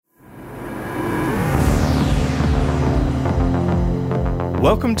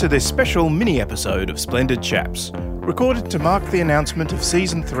Welcome to this special mini-episode of Splendid Chaps, recorded to mark the announcement of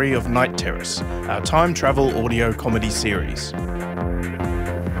Season 3 of Night Terrace, our time travel audio comedy series.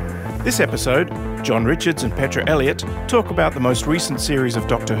 This episode, John Richards and Petra Elliott talk about the most recent series of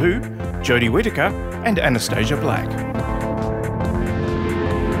Doctor Who, Jodie Whittaker and Anastasia Black.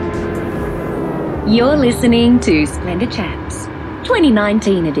 You're listening to Splendid Chaps,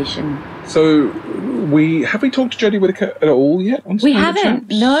 2019 edition. So, have we talked to Jodie Whittaker at all yet? We haven't.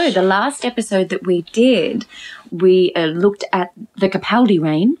 Chaps? No, the last episode that we did, we looked at the Capaldi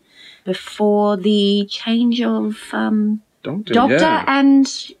reign before the change of Doctor and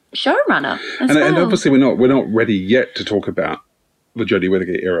showrunner as well. And obviously we're not ready yet to talk about the Jodie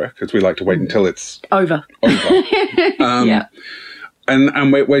Whittaker era because we like to wait until it's over. Yeah.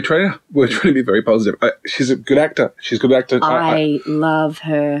 And we're trying to be very positive. She's a good actor. I love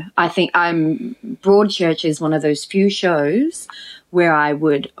her. I think Broadchurch is one of those few shows where I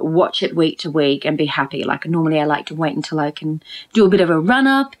would watch it week to week and be happy. Like normally I like to wait until I can do a bit of a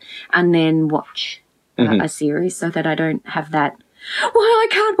run-up and then watch a series so that I don't have that, well, I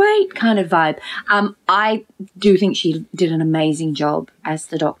can't wait kind of vibe. I do think she did an amazing job as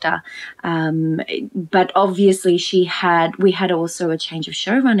the Doctor. But obviously we had also a change of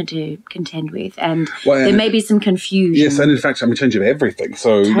showrunner to contend with and there may be some confusion. Yes, and in fact, change of everything.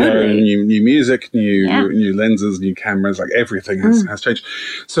 So, totally. New music, new lenses, new cameras, like everything has changed.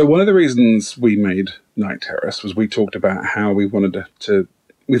 So one of the reasons we made Night Terrace was we talked about how we wanted to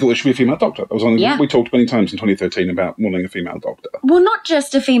we thought it should be a female doctor. That was one we talked many times in 2013 about wanting a female doctor. Well, not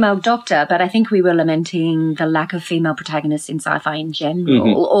just a female doctor, but I think we were lamenting the lack of female protagonists in sci-fi in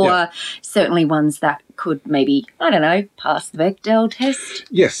general, or certainly ones that could maybe, I don't know, pass the Bechdel test.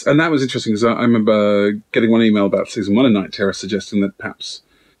 Yes, and that was interesting because I remember getting one email about season 1 of Night Terror suggesting that perhaps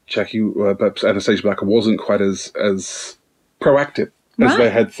perhaps Anastasia Black wasn't quite as proactive as they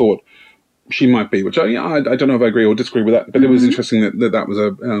had thought she might be, which I don't know if I agree or disagree with that, but it was interesting that was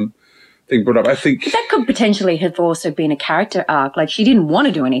a thing brought up. I think that could potentially have also been a character arc. Like she didn't want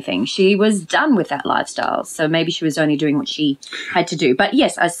to do anything; she was done with that lifestyle. So maybe she was only doing what she had to do. But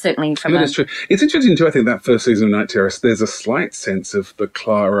yes, I certainly from that is true. It's interesting too. I think that first season of Night Terrace, there's a slight sense of the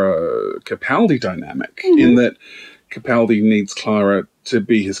Clara Capaldi dynamic in that Capaldi needs Clara to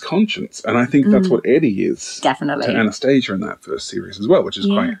be his conscience. And I think that's what Eddie is definitely to Anastasia in that first series as well, which is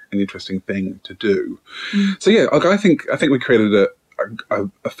quite an interesting thing to do. So yeah, I think we created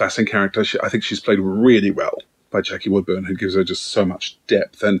a fascinating character. I think she's played really well by Jackie Woodburn, who gives her just so much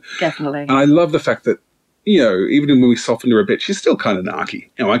depth. And definitely. And I love the fact that, even when we softened her a bit, she's still kind of narky.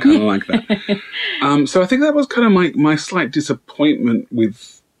 I kind of like that. So I think that was kind of my slight disappointment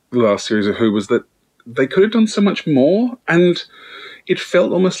with the last series of Who was that they could have done so much more, and it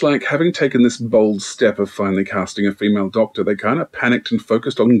felt almost like having taken this bold step of finally casting a female doctor, they kind of panicked and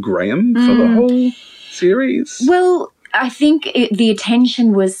focused on Graham for the whole series. Well, I think the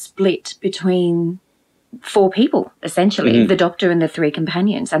attention was split between 4 people, essentially, the Doctor and the 3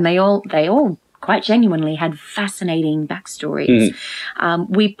 companions, and they all quite genuinely had fascinating backstories.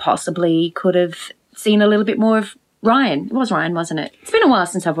 We possibly could have seen a little bit more of Ryan. It was Ryan, wasn't it? It's been a while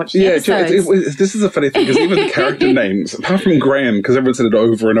since I've watched the episodes. This is a funny thing, because even the character names, apart from Graham, because everyone said it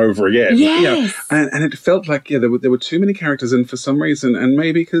over and over again. Yes. And it felt like, there were too many characters, and for some reason, and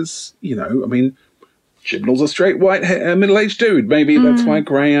maybe because, Chibnall's a straight, white, middle-aged dude. Maybe that's why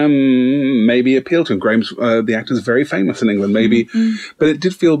Graham maybe appealed to him. Graham's, the actor's very famous in England, maybe. But it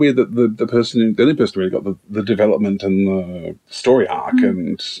did feel weird that the only person who really got the development and the story arc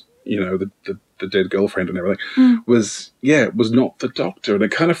and, the dead girlfriend and everything was not the Doctor. And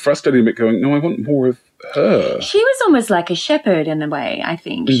it kind of frustrated me going, no, I want more of her. She was almost like a shepherd in a way, I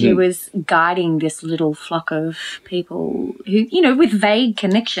think. She was guiding this little flock of people who, with vague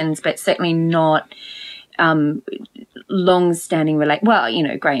connections, but certainly not long-standing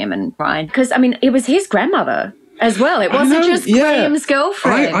Graham and Ryan. Because, it was his grandmother as well. It wasn't just Graham's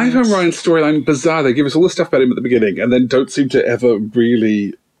girlfriend. I found Ryan's storyline bizarre. They give us all this stuff about him at the beginning and then don't seem to ever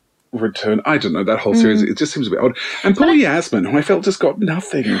really return. I don't know, that whole series, it just seems a bit odd. And Paul Yasmin, who I felt just got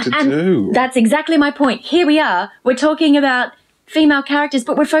nothing to do. That's exactly my point. Here we are. We're talking about female characters,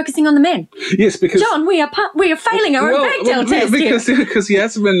 but we're focusing on the men. Yes, because John, we are failing our own Bechdel test because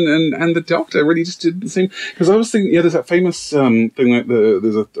Yasmin and the Doctor really just didn't seem. Because I was thinking, there's that famous thing like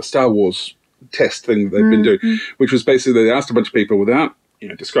there's a Star Wars test thing that they've been doing, which was basically they asked a bunch of people without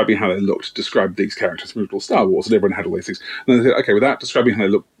describing how they looked, describe these characters from Star Wars, and everyone had all these things. And then they said, okay, without describing how they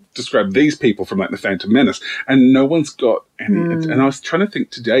look, describe these people from the Phantom Menace, and no one's got any. And I was trying to think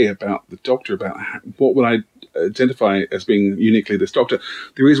today about the Doctor, about what would I identify as being uniquely this Doctor.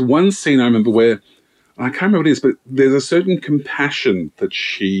 There is one scene I remember where I can't remember what it is, but there's a certain compassion that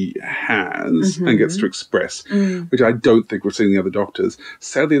she has and gets to express, which I don't think we've seen in the other Doctors.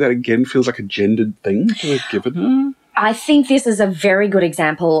 Sadly, that again feels like a gendered thing to have given her. I think this is a very good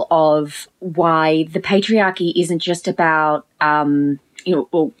example of why the patriarchy isn't just about,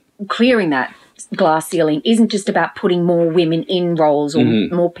 clearing that glass ceiling, isn't just about putting more women in roles or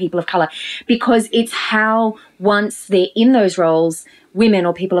more people of colour, because it's how, once they're in those roles, women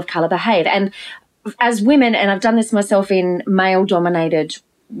or people of colour behave. And as women, and I've done this myself in male-dominated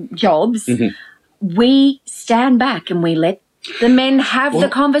jobs, we stand back and we let the men have the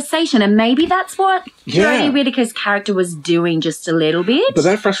conversation, and maybe that's what Jodie Whittaker's character was doing just a little bit. But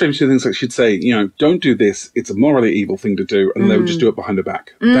that frustrates me, things like she'd say, don't do this, it's a morally evil thing to do, and they would just do it behind her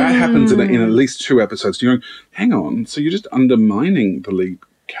back. That happens in at least 2 episodes. You're going, hang on, so you're just undermining the lead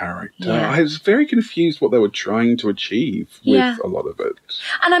character. Yeah. I was very confused what they were trying to achieve with a lot of it.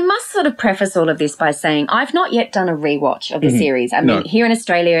 And I must sort of preface all of this by saying I've not yet done a rewatch of the series. I mean, here in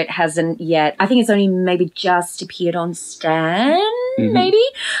Australia it hasn't yet. I think it's only maybe just appeared on Stan, maybe.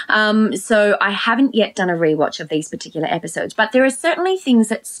 So I haven't yet done a rewatch of these particular episodes. But there are certainly things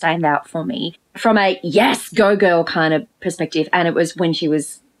that stand out for me from a yes, go girl kind of perspective. And it was when she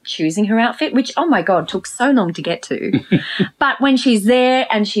was choosing her outfit, which, oh my God, took so long to get to. But when she's there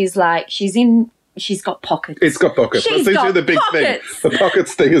and she's like, she's got pockets. It's got pockets. She's That's got the big pockets. thing. The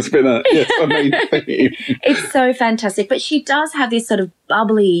pockets thing has been a main thing. It's so fantastic. But she does have this sort of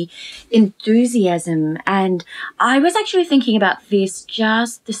bubbly enthusiasm. And I was actually thinking about this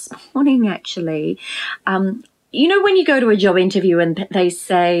just this morning, actually. When you go to a job interview and they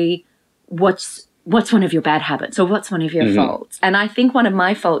say, what's one of your bad habits or what's one of your faults? And I think one of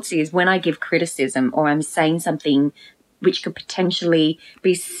my faults is when I give criticism or I'm saying something which could potentially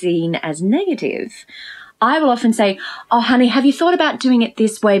be seen as negative, I will often say, oh, honey, have you thought about doing it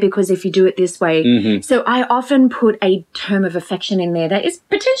this way? Because if you do it this way. So I often put a term of affection in there that is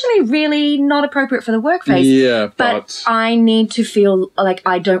potentially really not appropriate for the workplace. Yeah, but I need to feel like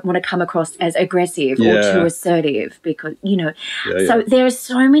I don't want to come across as aggressive or too assertive because, So there are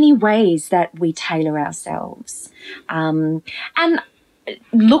so many ways that we tailor ourselves. And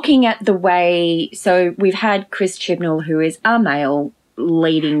looking at the way, so we've had Chris Chibnall, who is a male,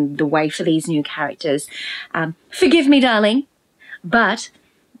 leading the way for these new characters. Forgive me, darling, but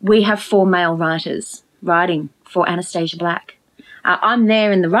we have 4 male writers writing for Anastasia Black. I'm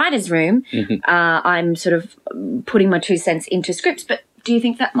there in the writer's room. I'm sort of putting my 2 cents into scripts, but do you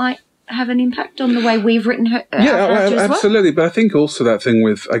think that might have an impact on the way we've written her? Absolutely. But I think also that thing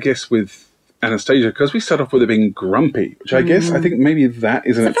with Anastasia, because we start off with it being grumpy, which I think maybe that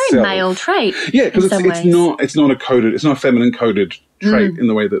is it's a very male trait. Yeah, because it's not a feminine coded trait in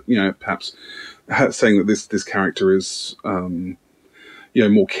the way that perhaps saying that this character is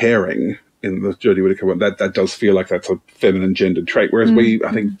more caring in the Jodie Whittaker one, that does feel like that's a feminine gendered trait. Whereas we,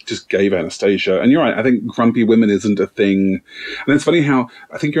 I think, just gave Anastasia, and you're right, I think grumpy women isn't a thing. And it's funny how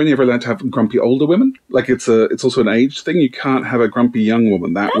I think you're only ever allowed to have grumpy older women. Like it's also an age thing. You can't have a grumpy young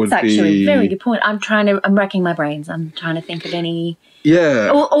woman. That's actually a very good point. I'm racking my brains. I'm trying to think of any. Yeah.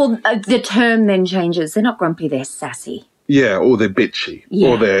 Or the term then changes. They're not grumpy, they're sassy. Yeah, or they're bitchy. Yeah.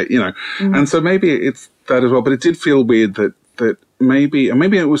 Or they're, and so maybe it's that as well. But it did feel weird that maybe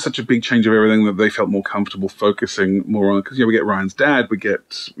it was such a big change of everything that they felt more comfortable focusing more on, because we get Ryan's dad, we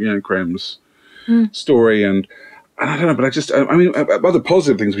get Graham's story, and I don't know, but other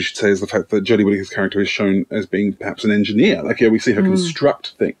positive things we should say is the fact that Jodie Whittaker's character is shown as being perhaps an engineer. Like we see her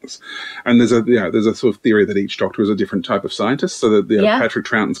construct things, and there's a sort of theory that each Doctor is a different type of scientist. So that Patrick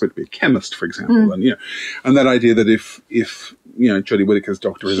Troughton's going to be a chemist, for example, and that idea that if Jodie Whittaker's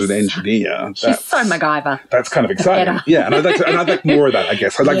Doctor is an engineer, she's so MacGyver. That's kind of exciting. Yeah, and I'd like more of that. I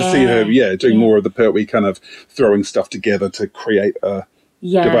guess I'd like to see her, doing more of the Pertwee kind of throwing stuff together to create a.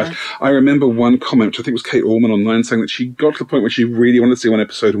 Device. I remember one comment, which I think was Kate Orman online, saying that she got to the point where she really wanted to see one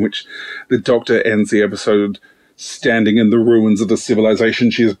episode in which the Doctor ends the episode standing in the ruins of the civilization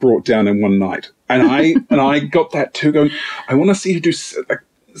she has brought down in one night. And I got that too, going, I want to see her do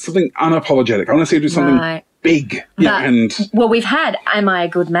something unapologetic. I want to see her do something big. We've had Am I a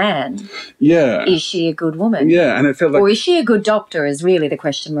Good Man? Yeah. Is she a good woman? Yeah, and it felt like... Or is she a good doctor is really the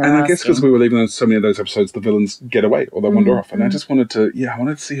question we're asking. And I guess because we were leaving so many of those episodes, the villains get away or they wander off. And I just wanted to, I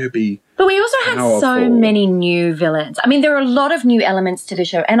wanted to see her be... But we also had so powerful. many new villains. I mean, there are a lot of new elements to the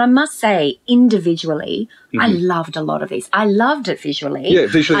show. And I must say, individually, I loved a lot of these. I loved it visually. Yeah,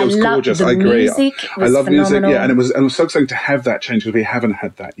 visually it was gorgeous. The I agree. music I was love music. phenomenal. Yeah, and it was so exciting to have that change because we haven't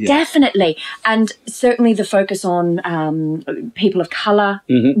had that yet. Definitely. And certainly the focus on people of colour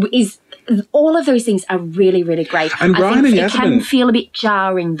is... All of those things are really, really great. And Ryan and it can Yasmin- feel a bit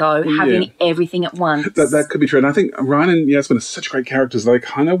jarring, though, having everything at once. That could be true. And I think Ryan and Yasmin are such great characters that I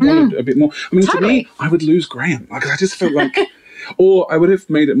kind of wanted a bit more. I mean, to me, I would lose Graham. Like, I just felt like... or I would have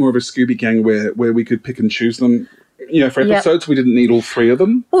made it more of a Scooby Gang where we could pick and choose them. You know, for episodes, we didn't need all three of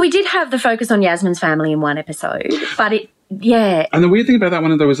them. Well, we did have the focus on Yasmin's family in one episode, but And the weird thing about that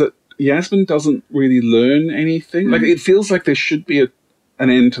one, though, is that Yasmin doesn't really learn anything. Like, it feels like there should be an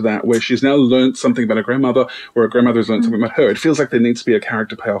end to that, where she's now learned something about her grandmother, or her grandmother has learned something about her. It feels like there needs to be a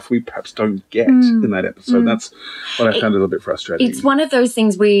character payoff we perhaps don't get in that episode. That's what I found a little bit frustrating. it's one of those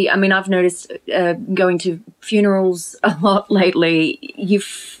things I've noticed going to funerals a lot lately, you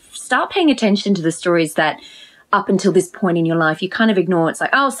start paying attention to the stories that up until this point in your life, you kind of ignore. It's like,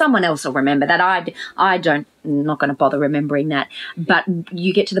 oh, someone else will remember that. I'm not going to bother remembering that. But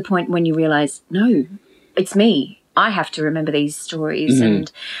you get to the point when you realise, no, it's me. I have to remember these stories.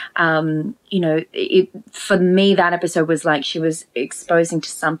 And, for me, that episode was like she was exposing to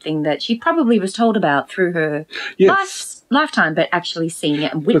something that she probably was told about through her lifetime, but actually seeing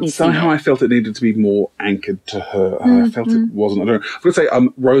it and witnessing But somehow it. I felt it needed to be more anchored to her. I felt it wasn't. I don't know. I'm going to say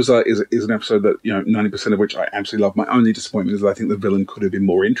Rosa is an episode that, 90% of which I absolutely love. My only disappointment is that I think the villain could have been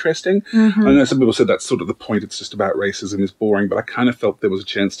more interesting. I know some people said that's sort of the point. It's just about racism is boring, but I kind of felt there was a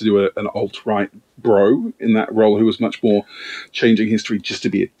chance to do an alt-right bro in that role who was much more changing history just to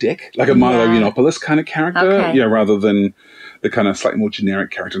be a dick, like a Milo Yiannopoulos kind of character, rather than the kind of slightly more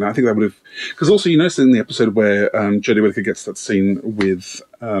generic character. And I think that would have... Because also, you notice in the episode where Jodie Whittaker gets that scene with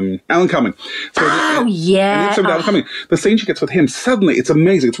Alan Cumming. So Oh, yeah. the episode with Alan Cumming, the scene she gets with him, suddenly it's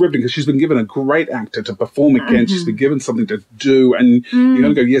amazing. It's riveting because she's been given a great actor to perform again. She's been given something to do. And you're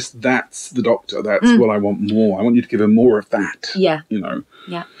going to go, yes, that's the Doctor. That's what I want more. I want you to give her more of that. Yeah.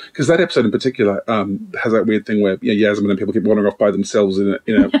 Yeah. Because that episode in particular has that weird thing where Yasmin and people keep wandering off by themselves in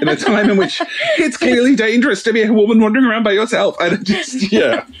a time in which it's clearly dangerous to be a woman wandering around by yourself. And it just,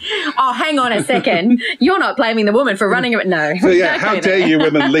 Oh, hang on a second. You're not blaming the woman for running it. No. So, how dare you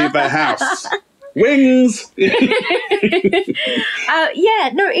women leave the house? Wings! It's...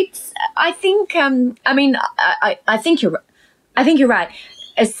 I think... I think you're right.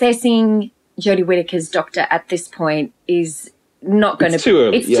 Assessing Jodie Whittaker's Doctor at this point is... not going to be... Too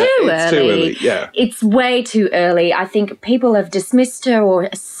early. It's too early. Yeah. It's way too early. I think people have dismissed her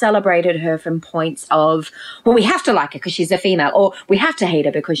or celebrated her from points of, well, we have to like her because she's a female, or we have to hate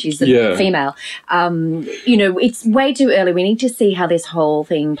her because she's a female. It's way too early. We need to see how this whole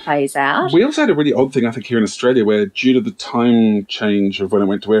thing plays out. We also had a really odd thing, I think, here in Australia where due to the time change of when it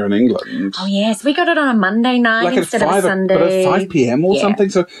went to air in England... Oh, yes. We got it on a Monday night instead of a Sunday. But at 5 p.m. or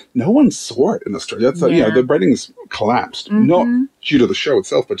something, so no one saw it in Australia. So, the ratings collapsed. Not due to the show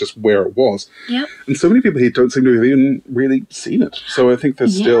itself, but just where it was. Yep. And so many people here don't seem to have even really seen it. So I think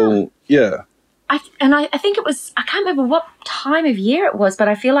there's still, I think it was, I can't remember what time of year it was, but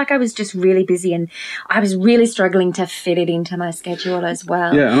I feel like I was just really busy and I was really struggling to fit it into my schedule as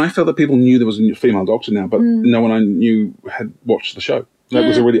well. Yeah, and I felt that people knew there was a female Doctor now, but no one I knew had watched the show. That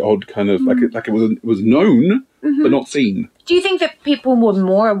was a really odd kind of, it was known, but not seen. Do you think that people were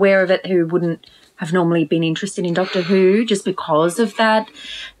more aware of it who wouldn't have normally been interested in Doctor Who just because of that,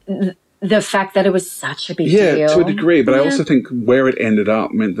 the fact that it was such a big deal? Yeah, to a degree, but I also think where it ended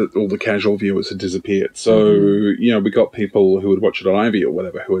up meant that all the casual viewers had disappeared. So, we got people who would watch it on Ivy or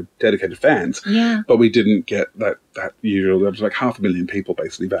whatever who were dedicated fans, but we didn't get that usual, there was like 500,000 people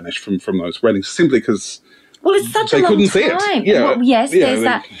basically vanished from those ratings simply because... Well, it's such a long couldn't see time. it. Yeah. Well, yes, there's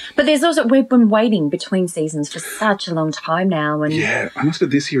that. But there's also, we've been waiting between seasons for such a long time now. And I must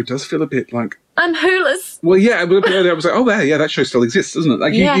admit this year it does feel a bit like... I'm Who-less. Well, I was like, oh, that show still exists, doesn't it?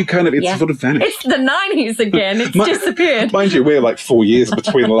 Like, you kind of, it's sort of vanished. It's the 90s again. It's disappeared. Mind you, we're like 4 years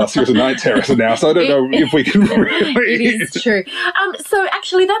between the last series of Night Terrace and now, so I don't know if we can really... It is true. So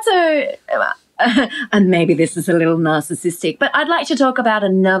actually that's and maybe this is a little narcissistic, but I'd like to talk about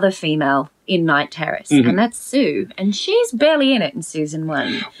another female in Night Terrace, and that's Sue. And she's barely in it in season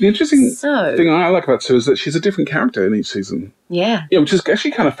 1. The interesting thing I like about Sue is that she's a different character in each season. Yeah. Yeah, which is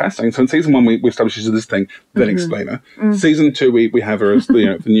actually kind of fascinating. So in season 1, we established she's this thing, then explain her. Season 2, we have her as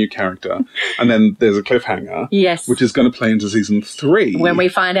the new character, and then there's a cliffhanger. Yes. Which is going to play into season 3 when we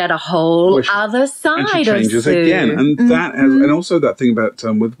find out a whole other side and she of changes Sue. again, and that has, and also that thing about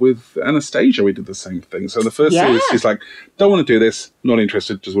with Anastasia, we did the same thing. So the first series, she's like, don't want to do this, not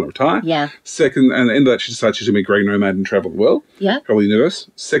interested, just want to retire. Yeah. Second, and in that she decides she's going to be a grey nomad and travel the world. Yeah. Travel the universe.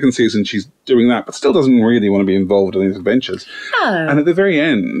 Second season, she's doing that, but still doesn't really want to be involved in these adventures. Oh. And at the very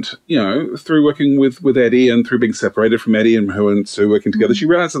end, through working with Eddie and through being separated from Eddie and her and Sue working together, she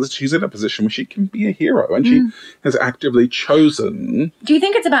realizes that she's in a position where she can be a hero, and she has actively chosen. Do you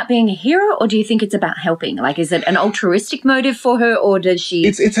think it's about being a hero, or do you think it's about helping? Like, is it an altruistic motive for her, or does she...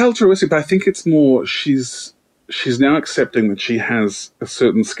 It's altruistic, but I think it's more she's now accepting that she has a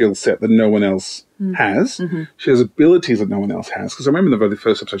certain skill set that no one else has. She has abilities that no one else has. Because I remember in the very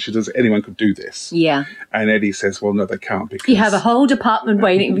first episode, she says, anyone could do this. Yeah. And Eddie says, well, no, they can't. Because You have a whole department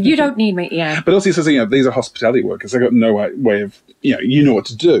waiting. You don't need me. Yeah. But also he says, these are hospitality workers. They've got no way of, you know what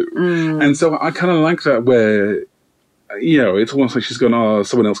to do. And so I kind of like that where... it's almost like she's gone, oh,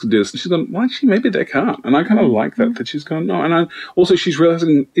 someone else can do this. And she's gone, well, actually, maybe they can't. And I kind of like that she's gone, no. And also she's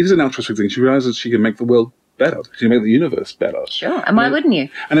realizing, it is an altruistic thing. She realizes she can make the world better. She can make the universe better. Sure. And why wouldn't you?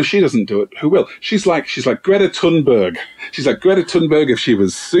 And if she doesn't do it, who will? She's like Greta Thunberg. She's like Greta Thunberg if she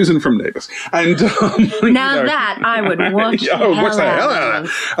was Susan from Neighbours. And now that I would watch the hell out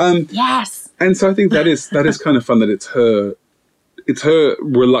of. Yes. And so I think that is kind of fun that it's her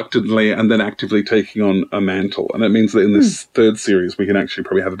reluctantly and then actively taking on a mantle. And it means that in this third series, we can actually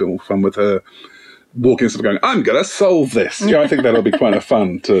probably have a bit more fun with her walking and stuff going, I'm going to solve this. I think that'll be quite a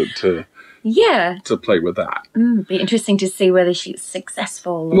fun to play with that. Be interesting to see whether she's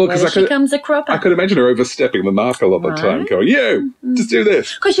successful or whether she comes a cropper. I could imagine her overstepping the mark a lot of the time, going, just do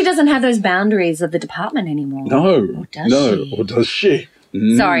this. Because she doesn't have those boundaries of the department anymore. No. Or does she?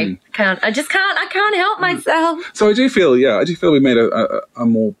 Sorry, I can't help myself. So I do feel we made a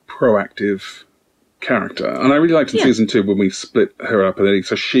more proactive character. And I really liked in season 2 when we split her up and Eddie,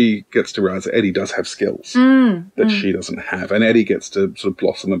 so she gets to realize that Eddie does have skills that she doesn't have, and Eddie gets to sort of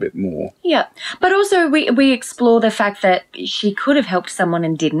blossom a bit more. Yeah, but also we explore the fact that she could have helped someone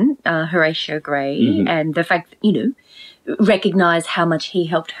and didn't, Horatio Gray, and the fact, recognize how much he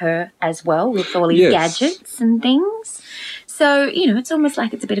helped her as well with all his gadgets and things. So, it's almost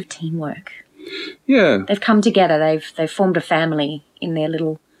like it's a bit of teamwork. Yeah. They've come together. They've formed a family in their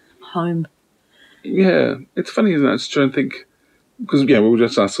little home. Yeah. It's funny, isn't it? I was trying to think, because, we were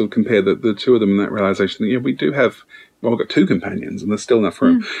just sort of compare the two of them and that realization that, we do have, we've got 2 companions and there's still enough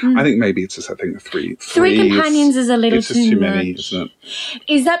room. I think maybe it's just, three. Three companions is a little it's just too many, isn't it?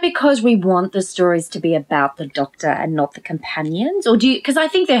 Is that because we want the stories to be about the Doctor and not the companions? Or because I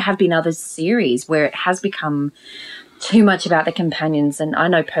think there have been other series where it has become too much about the companions, and I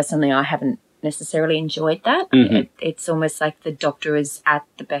know personally I haven't necessarily enjoyed that. It's almost like the Doctor is at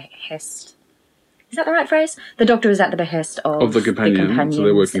the behest. Is that the right phrase? The Doctor is at the behest of the companions. So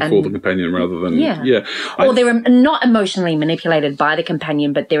they're working for the companion rather than... Yeah. Or they're not emotionally manipulated by the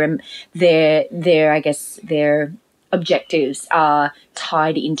companion, but I guess their objectives are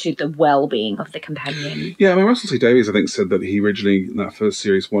tied into the well-being of the companion. Yeah, Russell T Davies, I think, said that he originally, in that first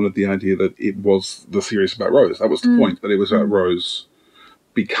series, wanted the idea that it was the series about Rose. That was the point, that it was about Rose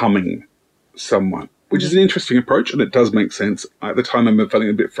becoming someone, which is an interesting approach, and it does make sense. At the time, I remember feeling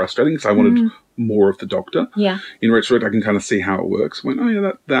a bit frustrating because I wanted more of the Doctor. Yeah. In retrospect, I can kind of see how it works. I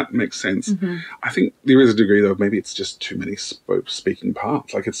went, that makes sense. I think there is a degree, though, maybe it's just too many speaking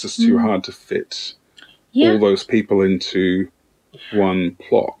parts. Like, it's just too hard to fit all those people into one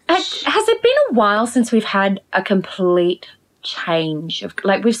plot. Has it been a while since we've had a complete change of,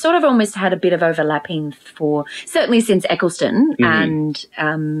 like, we've sort of almost had a bit of overlapping for certainly since Eccleston and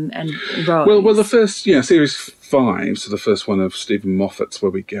Rose. Well, the first series 5, so the first one of Stephen Moffat's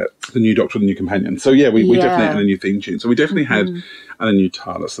where we get the new Doctor and the new companion. So we definitely had a new theme tune. So we definitely had a new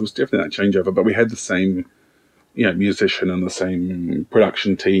TARDIS. There was definitely that changeover, but we had the same musician and the same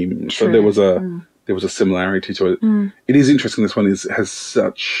production team. True. So there was a similarity to it. It is interesting. This one has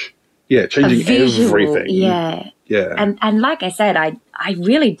such changing everything. Yeah. And like I said, I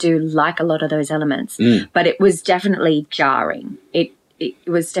really do like a lot of those elements, but it was definitely jarring. It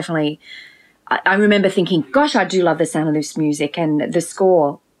was definitely, I remember thinking, gosh, I do love the sound of this music, and the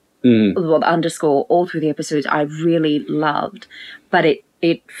score, the underscore all through the episodes I really loved, but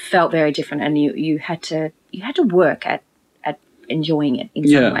it felt very different, and you had to work at enjoying it in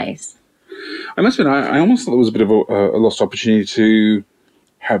some ways. I must admit, I almost thought there was a bit of a lost opportunity to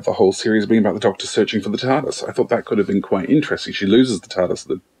have the whole series being about the Doctor searching for the TARDIS. I thought that could have been quite interesting. She loses the TARDIS at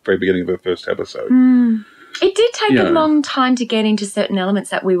the very beginning of her first episode. It did take Yeah. a long time to get into certain elements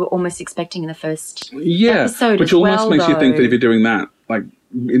that we were almost expecting in the first Yeah, episode which as almost well, makes you think that though. if you're doing that, like,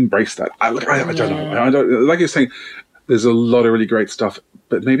 embrace that. I don't know. I don't, like you're saying, there's a lot of really great stuff,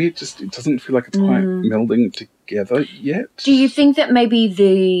 but maybe it doesn't feel like it's quite melding together yet. Do you think that maybe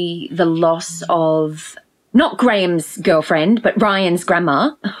the loss of not Graham's girlfriend, but Ryan's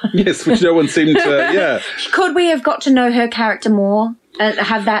grandma, Yes, which no one seemed to. Yeah, could we have got to know her character more?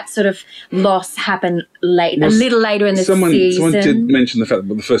 Have that sort of loss happen a little later in the someone season? did mention the fact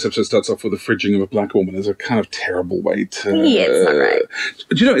that the first episode starts off with the fridging of a black woman as a kind of terrible way to. Yeah, it's not right.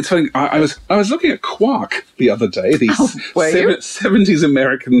 Do you know? It's funny. I was looking at Quark the other day. The were you? 70s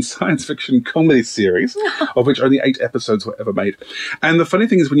American science fiction comedy series, of which only 8 episodes were ever made. And the funny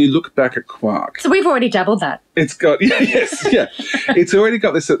thing is, when you look back at Quark, So we've already doubled that. it's got it's already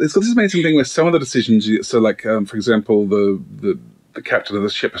got this. It's got this amazing thing where some of the decisions. So, like for example, the captain of the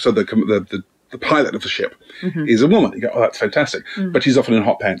ship. So the pilot of the ship is a woman. You go, oh, that's fantastic. But she's often in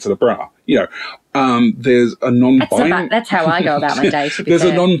hot pants and a bra. You know, there's a non-binary. That's how I go about my day. To be There's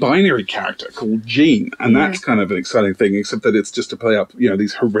fair. a non-binary character called Jean, and that's kind of an exciting thing, except that it's just to play up,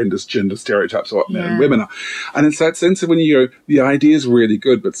 these horrendous gender stereotypes of what men and women are. And it's that sense of when you go, the idea is really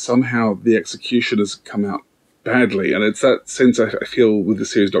good, but somehow the execution has come out badly. And it's that sense I feel with the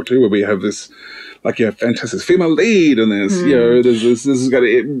series Doctor Who, where we have this, fantastic female lead, and there's, this has got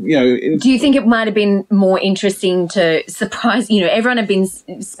to, Do you think it might have been more interesting to surprise, everyone had been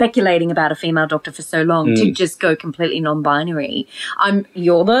speculating about a female doctor for so long to just go completely non-binary?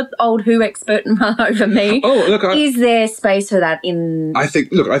 You're the old Who expert over me. Oh, look, is there space for that in... I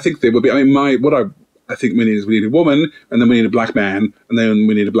think there will be. I mean, I think we need a woman, and then we need a black man, and then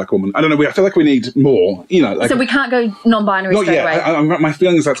we need a black woman. I don't know. I feel like we need more. So we can't go non-binary not straight yet. away? My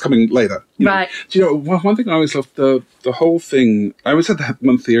feeling is that's coming later. Right. Do you know one thing I always loved, the whole thing? I always had that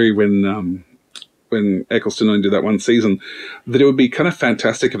one theory when Eccleston only did that one season, that it would be kind of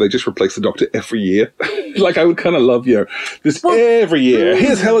fantastic if they just replaced the Doctor every year. Like, I would kind of love, this every year.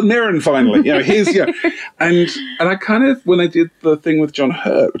 Here's Helen Mirren finally. Here's, And I kind of, when they did the thing with John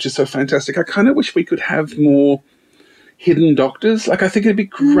Hurt, which is so fantastic, I kind of wish we could have more hidden doctors. Like, I think it'd be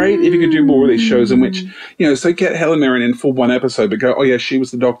great if you could do more of these shows in which, so get Helen Mirren in for one episode, but go, oh yeah, she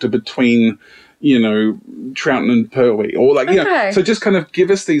was the Doctor between, Troughton and Pertwee, or so just kind of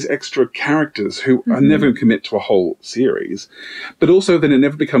give us these extra characters who are never going to commit to a whole series, but also then it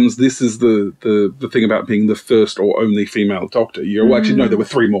never becomes, this is the thing about being the first or only female Doctor. Well, actually, no, there were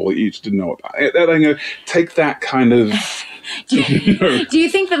 3 more that you just didn't know about. Take that kind of... Do you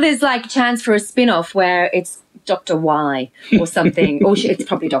think that there's like chance for a spin-off where it's Dr. Y or something? Or it's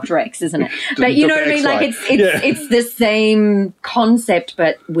probably Dr. X, isn't it? But you know what I mean? Like it's the same concept,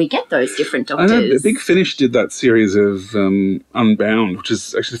 but we get those different doctors. I know Big Finish did that series of Unbound, which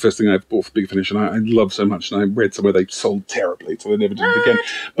is actually the first thing I bought for Big Finish, and I love so much. And I read somewhere they sold terribly, so they never did it again.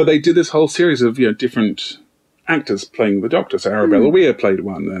 But they did this whole series of different actors playing the Doctor. So Arabella Weir played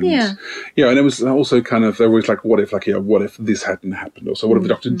one, and and it was also kind of, they were always like, what if this hadn't happened, or so what if the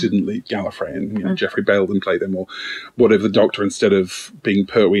Doctor didn't leave Gallifrey and Geoffrey Belden played them, or what if the Doctor, instead of being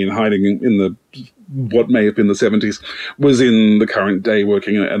Pertwee and hiding in the what may have been the 70s, was in the current day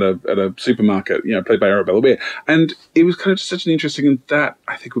working at a supermarket, played by Arabella Weir. And it was kind of just such an interesting, and that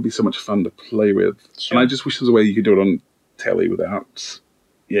I think would be so much fun to play with. Sure. And I just wish there was a way you could do it on telly without,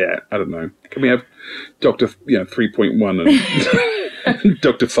 I don't know. Can we have Doctor 3.1 and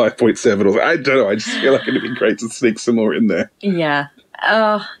Doctor 5.7? Or I don't know. I just feel like it'd be great to sneak some more in there. Yeah.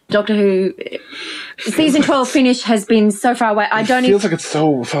 Doctor Who season 12 finish has been so far away. It feels like it's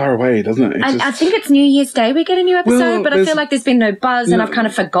so far away, doesn't it? I think it's New Year's Day we get a new episode, but I feel like there's been no buzz, and I've kind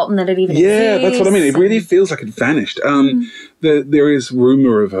of forgotten that it even exists. Yeah, that's what I mean. It really feels like it vanished. There is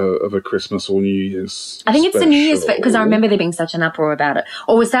rumour of a Christmas or New Year's I think it's the New Year's, because I remember there being such an uproar about it.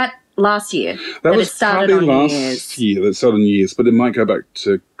 Or was that last year? That was it started probably on last year. That started on New Year's, but it might go back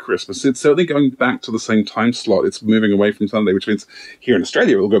to Christmas. It's certainly going back to the same time slot. It's moving away from Sunday, which means here in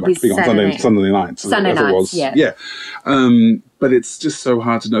Australia it will go back to being on Sunday nights. Sunday nights, it was. Yeah. But it's just so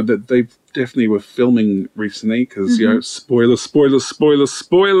hard to know that they definitely were filming recently because, spoiler,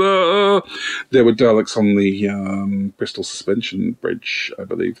 there were Daleks on the Bristol Suspension Bridge, I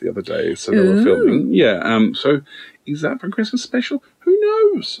believe, the other day. So they were filming. Yeah. So is that for a Christmas special? Who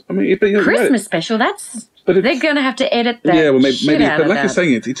knows? I mean, Christmas special, they're going to have to edit that. Yeah, well, maybe. But like you're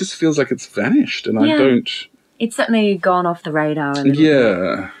saying, it just feels like it's vanished, and I don't. It's certainly gone off the radar.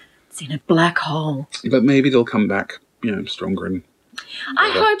 It's in a black hole. But maybe they'll come back, stronger and.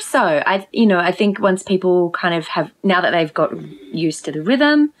 I hope so. I think once people kind of have, now that they've got used to the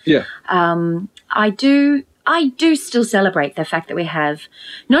rhythm, I do I do still celebrate the fact that we have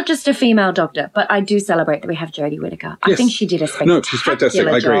not just a female doctor, but I do celebrate that we have Jodie Whittaker. I think she did a spectacular No, she's fantastic.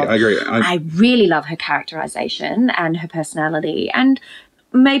 I agree. I really love her characterization and her personality, and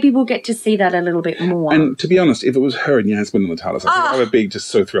maybe we'll get to see that a little bit more. And to be honest, if it was her and Yasmin on the TARDIS, I would be just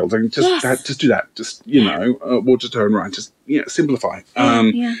so thrilled. Like, just do that. Just, we'll just turn right. Just, simplify.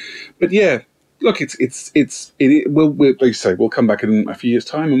 But yeah, look, we'll like you say, we'll come back in a few years'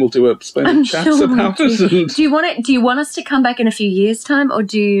 time and we'll do a splendid chats about it. Do you want us to come back in a few years' time, or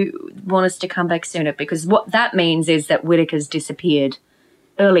do you want us to come back sooner? Because what that means is that Whittaker's disappeared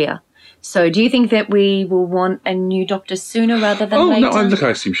earlier. So do you think that we will want a new doctor sooner rather than later? Oh, no, look, I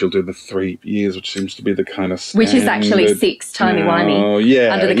assume she'll do the 3 years, which seems to be the kind of standard. Which is actually 6, timey-wimey. Oh,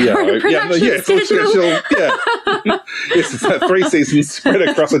 yeah. Under the current production schedule. Yes, it's that 3 seasons spread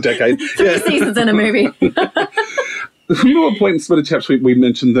across a decade. 3 seasons in a movie. Remember one point in Splendid Chaps we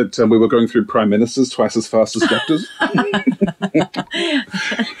mentioned that we were going through prime ministers twice as fast as doctors?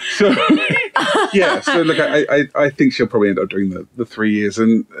 So look, I think she'll probably end up doing the 3 years.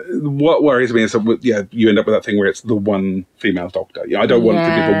 And what worries me is that, you end up with that thing where it's the one female doctor. I don't want it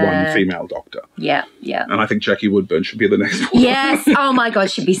to be the one female doctor. Yeah. And I think Jackie Woodburn should be the next one. Yes. Oh, my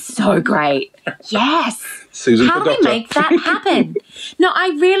God, she'd be so great. Yes. Susan How do we make that happen? No,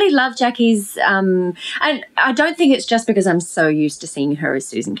 I really love Jackie's, and I don't think it's just because I'm so used to seeing her as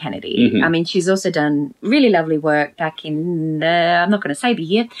Susan Kennedy. Mm-hmm. I mean, she's also done really lovely work back in, I'm not going to say the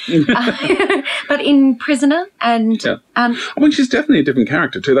year, but in Prisoner. And she's definitely a different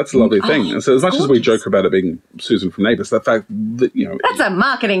character too. That's a lovely thing. And so as much as we joke about it being Susan from Neighbours, the fact that, that's a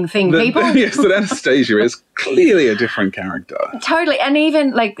marketing thing, people. Yes, that Anastasia is clearly a different character. Totally. And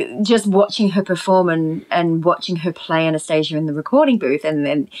even like just watching her perform and watching her play Anastasia in the recording booth, and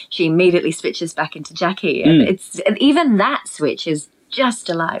then she immediately switches back into Jackie. And even that switch is just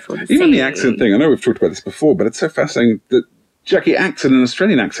delightful to see. Even the accent thing, I know we've talked about this before, but it's so fascinating that Jackie acts in an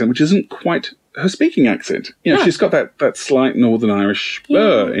Australian accent, which isn't quite her speaking accent. She's got that slight Northern Irish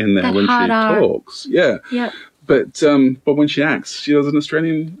burr in there when she talks. Yeah. But when she acts, she does an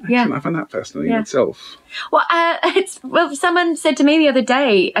Australian accent. Yeah. I find that fascinating in itself. Well, someone said to me the other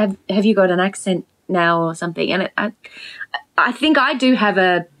day, have you got an accent now or something? And I think I do have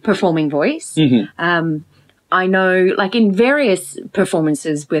a performing voice. Mm-hmm. I know, like in various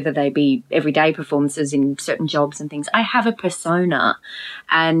performances, whether they be everyday performances in certain jobs and things, I have a persona,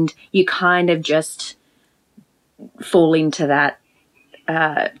 and you kind of just fall into that.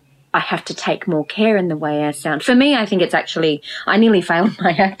 I have to take more care in the way I sound. For me, I think it's actually, I nearly failed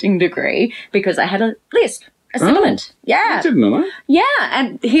my acting degree because I had a lisp. A sibilant. Yeah. I didn't know that. Yeah.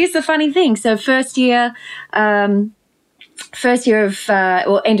 And here's the funny thing. So first year of,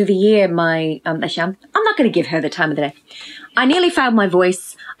 end of the year, actually, I'm not going to give her the time of the day. I nearly failed my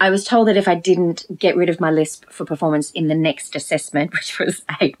voice. I was told that if I didn't get rid of my lisp for performance in the next assessment, which was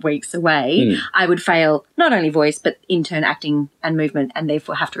 8 weeks away, I would fail not only voice, but in turn acting and movement, and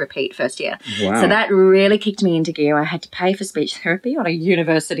therefore have to repeat first year. Wow. So that really kicked me into gear. I had to pay for speech therapy on a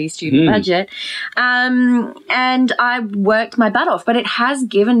university student budget. And I worked my butt off, but it has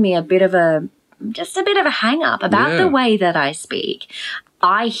given me a bit of a hang up about the way that I speak.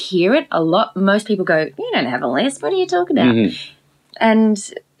 I hear it a lot. Most people go, you don't have a lisp. What are you talking about?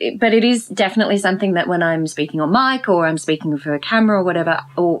 But it is definitely something that when I'm speaking on mic or I'm speaking for a camera or whatever,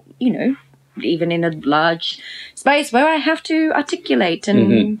 or, even in a large space where I have to articulate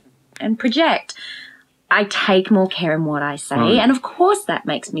and project, I take more care in what I say. Right. And, of course, that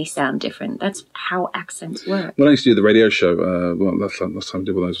makes me sound different. That's how accents work. When I used to do the radio show, last time I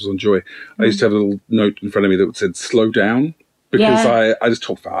did one of those was on Joy, I used to have a little note in front of me that said, slow down, because I just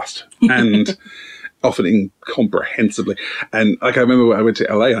talk fast and often incomprehensibly. And, I remember when I went to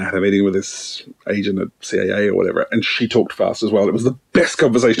LA and I had a meeting with this agent at CAA or whatever, and she talked fast as well. It was the best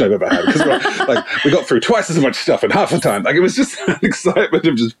conversation I've ever had because we got through twice as much stuff in half the time. It was just an excitement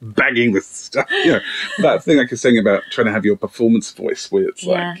of just bagging this stuff. That thing I was saying about trying to have your performance voice where it's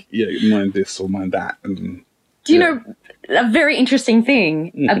mind this or mind that. And do you know a very interesting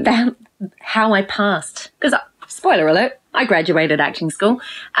thing about how I passed? Because, spoiler alert, I graduated acting school.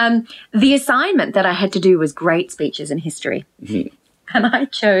 The assignment that I had to do was great speeches in history. And I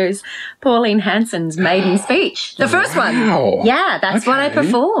chose Pauline Hanson's maiden speech, the first one. Yeah, that's what I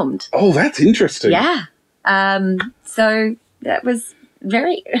performed. Oh, that's interesting. Yeah. So that was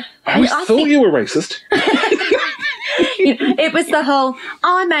very... I thought you were racist. It was the whole,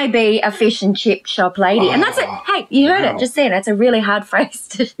 I may be a fish and chip shop lady. And that's it. Hey, you heard it just then. That's a really hard phrase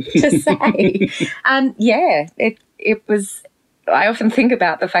to say. It was, I often think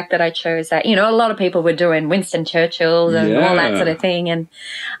about the fact that I chose that. A lot of people were doing Winston Churchill and all that sort of thing. And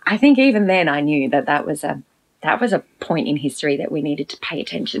I think even then I knew that was a that was a point in history that we needed to pay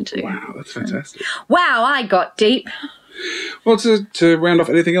attention to. Wow, that's fantastic. Wow, I got deep. Well, to round off,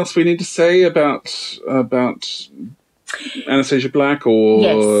 anything else we need to say about Anastasia Black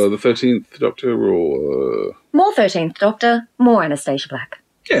or the 13th Doctor or... More 13th Doctor, more Anastasia Black.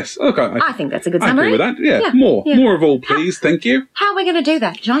 Yes, okay. I think that's a good I summary. agree with that. Yeah. More of all, please. Thank you. How are we going to do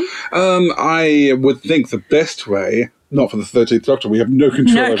that, John? I would think the best way, not for the 13th Doctor, we have no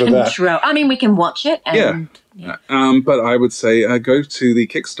control over that. I mean, we can watch it. And, but I would say go to the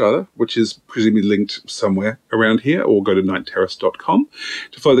Kickstarter, which is presumably linked somewhere around here, or go to nightterrace.com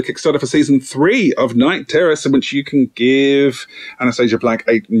to follow the Kickstarter for Season 3 of Night Terrace, in which you can give Anastasia Black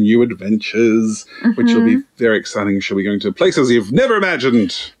 8 new adventures, which will be very exciting. She'll be going to places you've never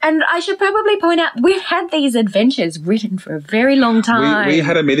imagined. And I should probably point out, we've had these adventures written for a very long time. We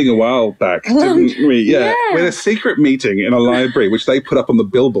had a meeting a while back, didn't we? Yeah. We had a secret meeting in a library, which they put up on the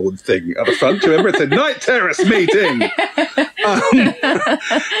billboard thing at the front. Do you remember? It said, Night Terrace meeting.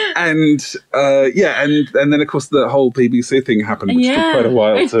 And then of course the whole BBC thing happened, which took quite a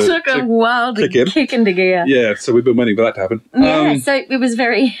while. It took a while to kick into gear. Yeah, so we've been waiting for that to happen. So it was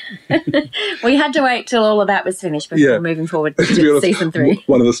very. We had to wait till all of that was finished before moving forward to Season 3.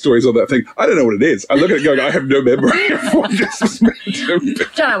 One of the stories on that thing, I don't know what it is. I look at it going, I have no memory of what this was meant to be.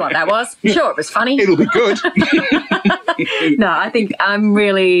 Don't know what that was. Sure, it was funny. It'll be good. No, I think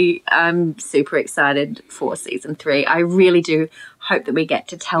I'm super excited for Season 3. I really do hope that we get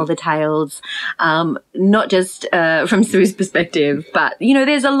to tell the tales, not just from Sue's perspective, but,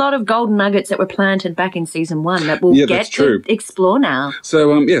 there's a lot of golden nuggets that were planted back in Season 1 that we'll get to explore now.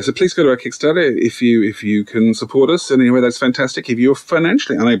 So, so please go to our Kickstarter if you can support us in any way. That's fantastic. If you're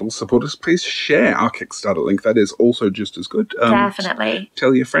financially unable to support us, please share our Kickstarter link. That is also just as good. Definitely.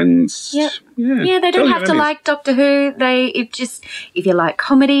 Tell your friends. Yep. Yeah, they don't have to like Doctor Who. If you like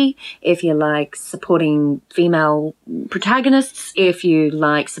comedy, if you like supporting female protagonists, if you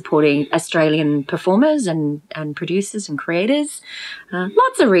like supporting Australian performers and producers and creators,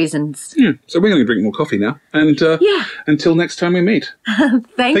 lots of reasons. Yeah. So we're going to drink more coffee now. And until next time we meet.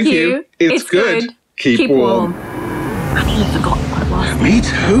 Thank you. It's good. Keep warm. I nearly forgot what it was. Me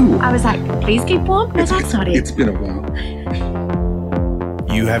too. I was like, please keep warm? No, that's not it. It's been a while.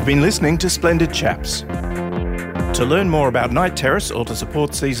 You have been listening to Splendid Chaps. To learn more about Night Terrace or to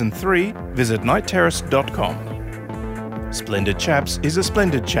support Season 3, visit nightterrace.com. Splendid Chaps is a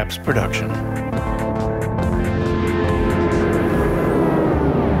Splendid Chaps production.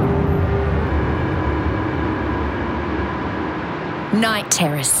 Night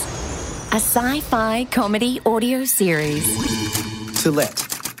Terrace, a sci-fi comedy audio series. To let.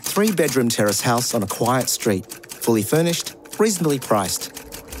 3-bedroom terrace house on a quiet street. Fully furnished, reasonably priced.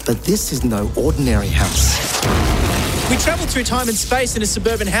 But this is no ordinary house. We travel through time and space in a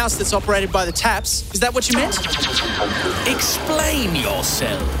suburban house that's operated by the taps. Is that what you meant? Explain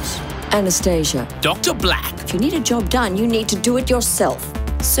yourselves. Anastasia. Dr. Black. If you need a job done, you need to do it yourself.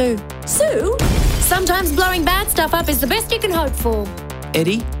 Sue. Sometimes blowing bad stuff up is the best you can hope for.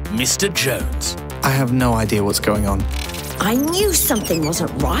 Eddie. Mr. Jones. I have no idea what's going on. I knew something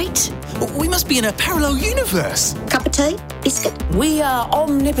wasn't right. We must be in a parallel universe. Cup of tea? Biscuit? We are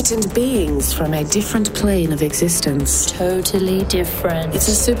omnipotent beings from a different plane of existence. Totally different. It's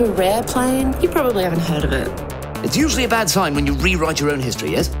a super rare plane. You probably haven't heard of it. It's usually a bad sign when you rewrite your own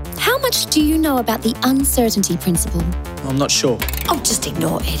history, yes? How much do you know about the uncertainty principle? I'm not sure. Oh, just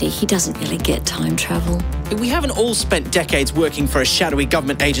ignore Eddie. He doesn't really get time travel. We haven't all spent decades working for a shadowy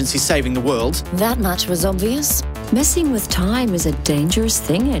government agency saving the world. That much was obvious. Messing with time is a dangerous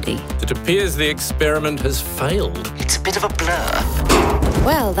thing, Eddie. It appears the experiment has failed. It's a bit of a blur.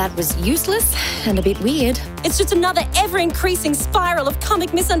 Well, that was useless and a bit weird. It's just another ever-increasing spiral of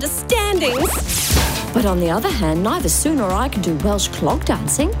comic misunderstandings. But on the other hand, neither Sue nor I can do Welsh clog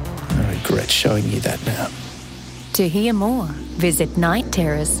dancing. I regret showing you that now. To hear more, visit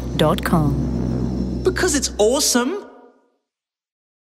nightterrace.com. Because it's awesome.